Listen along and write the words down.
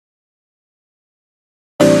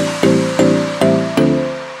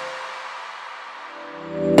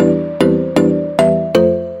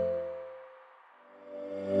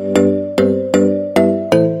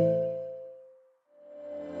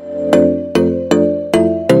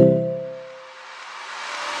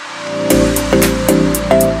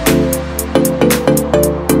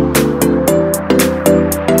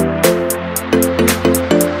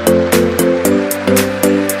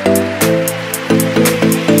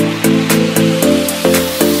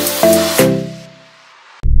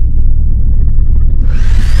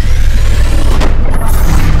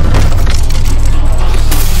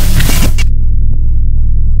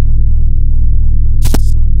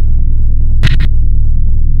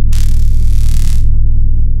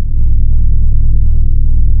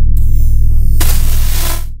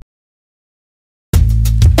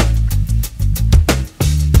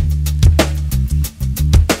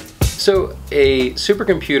A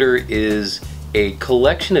supercomputer is a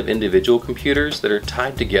collection of individual computers that are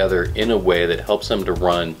tied together in a way that helps them to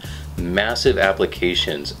run massive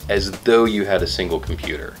applications as though you had a single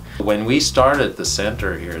computer. When we started the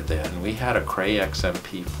center here then, we had a Cray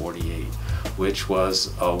XMP48, which was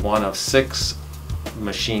one of 6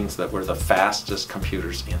 machines that were the fastest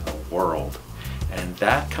computers in the world. And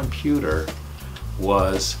that computer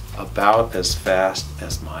was about as fast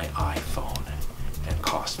as my iPhone and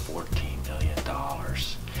cost $14 million.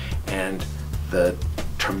 And the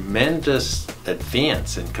tremendous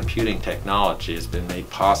advance in computing technology has been made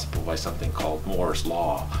possible by something called Moore's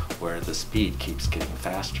Law, where the speed keeps getting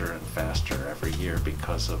faster and faster every year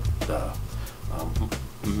because of the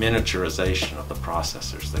miniaturization of the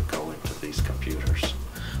processors that go into these computers.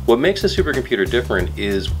 What makes a supercomputer different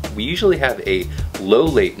is we usually have a low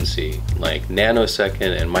latency, like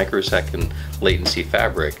nanosecond and microsecond latency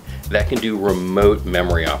fabric that can do remote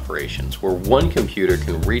memory operations, where one computer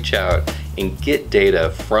can reach out and get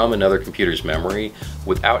data from another computer's memory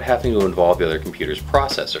without having to involve the other computer's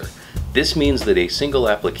processor. This means that a single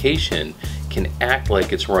application can act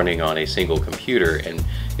like it's running on a single computer, and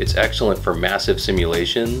it's excellent for massive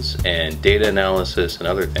simulations and data analysis and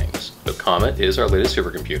other things. The Comet is our latest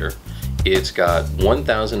supercomputer. It's got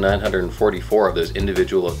 1,944 of those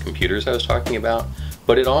individual computers I was talking about,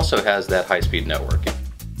 but it also has that high-speed networking.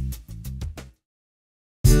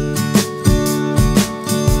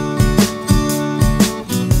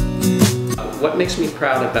 What makes me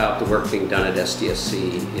proud about the work being done at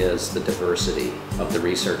SDSC is the diversity of the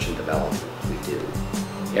research and development we do.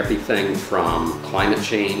 Everything from climate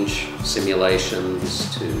change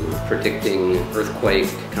simulations to predicting earthquake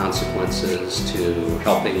consequences to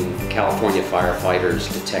helping California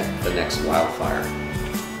firefighters detect the next wildfire.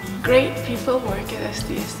 Great people work at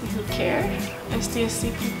SDSC who care.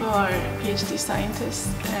 SDSC people are PhD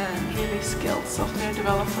scientists and really skilled software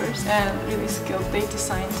developers and really skilled data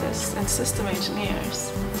scientists and system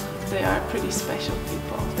engineers. They are pretty special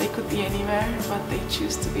people. They could be anywhere, but they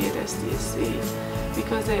choose to be at SDSC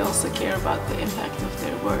because they also care about the impact of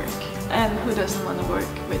their work. And who doesn't want to work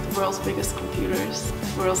with world's biggest computers,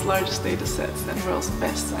 world's largest data sets, and world's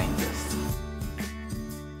best scientists?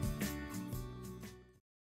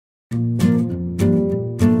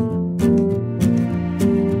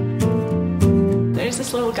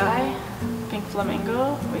 This little guy, Pink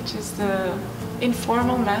Flamingo, which is the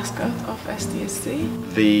informal mascot of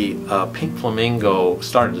SDSC. The Pink Flamingo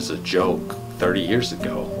started as a joke 30 years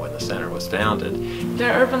ago when the center was founded.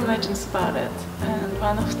 There are urban legends about it, and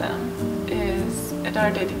one of them is at our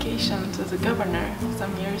dedication to the governor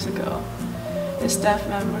some years ago. A staff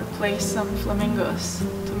member placed some flamingos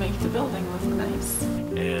to make the building look nice.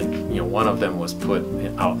 And one of them was put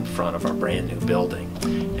out in front of our brand new building.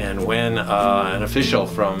 And when an official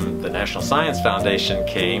from the National Science Foundation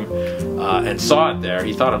came and saw it there,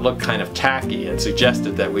 he thought it looked kind of tacky and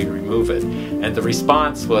suggested that we remove it. And the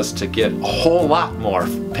response was to get a whole lot more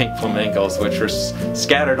pink flamingos, which were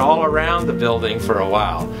scattered all around the building for a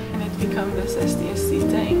while. And it became this SDSC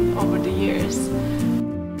thing over the years.